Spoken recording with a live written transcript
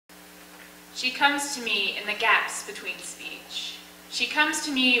She comes to me in the gaps between speech. She comes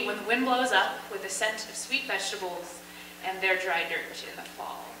to me when the wind blows up with the scent of sweet vegetables and their dry dirt in the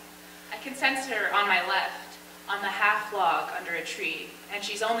fall. I can sense her on my left, on the half log under a tree, and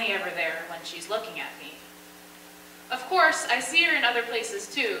she's only ever there when she's looking at me. Of course, I see her in other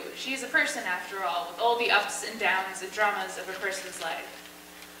places too. She's a person after all, with all the ups and downs and dramas of a person's life.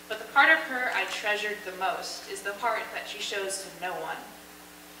 But the part of her I treasured the most is the part that she shows to no one.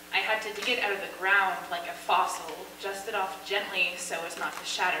 I had to dig it out of the ground like a fossil, dust it off gently so as not to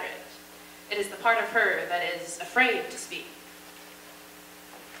shatter it. It is the part of her that is afraid to speak.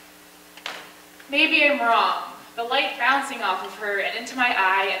 Maybe I'm wrong. The light bouncing off of her and into my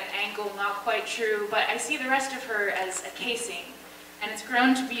eye at an angle not quite true, but I see the rest of her as a casing, and it's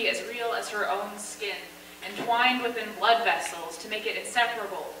grown to be as real as her own skin, entwined within blood vessels to make it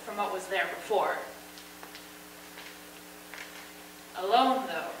inseparable from what was there before. Alone,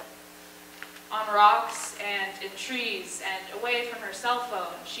 though, on rocks and in trees and away from her cell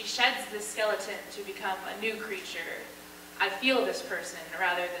phone, she sheds this skeleton to become a new creature. I feel this person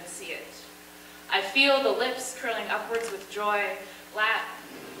rather than see it. I feel the lips curling upwards with joy,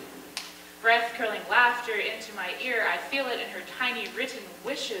 breath curling laughter into my ear. I feel it in her tiny written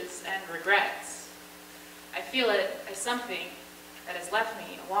wishes and regrets. I feel it as something that has left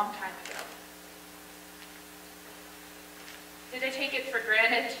me a long time ago. Did I take it for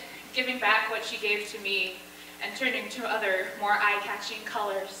granted, giving back what she gave to me and turning to other, more eye-catching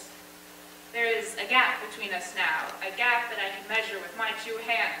colors? There is a gap between us now, a gap that I can measure with my 2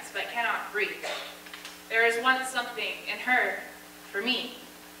 hands but cannot reach. There is once something in her, for me,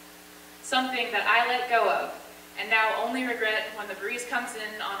 something that I let go of, and now only regret when the breeze comes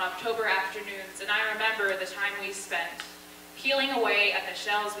in on October afternoons and I remember the time we spent peeling away at the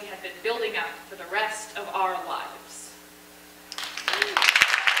shells we had been building up for the rest of our lives.